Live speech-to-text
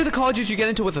The colleges you get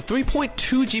into with a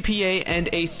 3.2 GPA and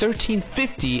a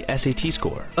 1350 SAT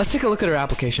score. Let's take a look at her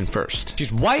application first.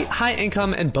 She's white, high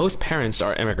income, and both parents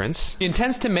are immigrants. She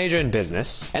intends to major in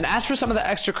business. And as for some of the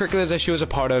extracurriculars that she was a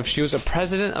part of, she was a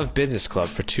president of business club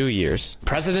for 2 years,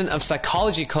 president of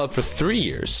psychology club for 3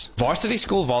 years, varsity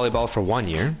school volleyball for 1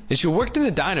 year, and she worked in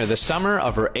a diner the summer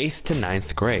of her 8th to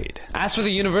 9th grade. As for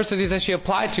the universities that she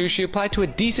applied to a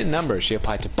decent number. She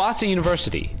applied to Boston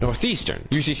University, Northeastern,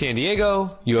 UC San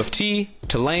Diego, U of T,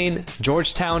 Tulane,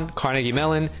 Georgetown, Carnegie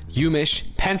Mellon, UMich,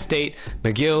 Penn State,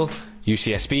 McGill,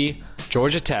 UCSB,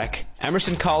 Georgia Tech,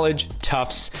 Emerson College,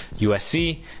 Tufts,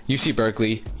 USC, UC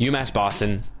Berkeley, UMass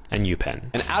Boston, and UPenn.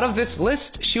 And out of this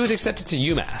list, she was accepted to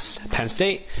UMass, Penn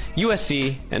State,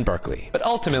 USC, and Berkeley. But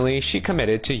ultimately, she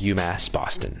committed to UMass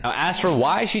Boston. Now, as for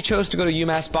why she chose to go to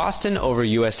UMass Boston over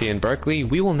USC and Berkeley,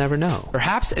 we will never know.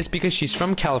 Perhaps it's because she's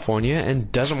from California and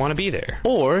doesn't want to be there.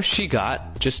 Or she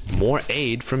got just more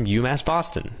aid from UMass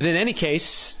Boston. But in any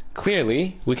case,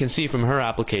 clearly, we can see from her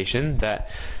application that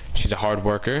she's a hard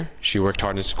worker, she worked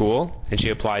hard in school, and she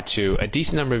applied to a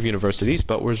decent number of universities,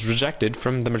 but was rejected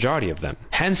from the majority of them.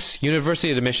 Hence,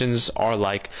 university admissions are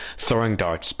like throwing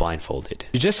darts blindfolded.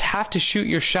 You just have to shoot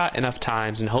your shot enough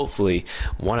times, and hopefully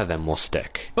one of them will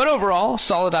stick. But overall,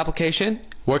 solid application,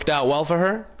 worked out well for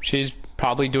her. She's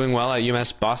probably doing well at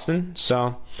UMass Boston,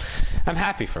 so I'm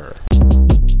happy for her.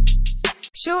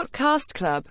 Short Cast Club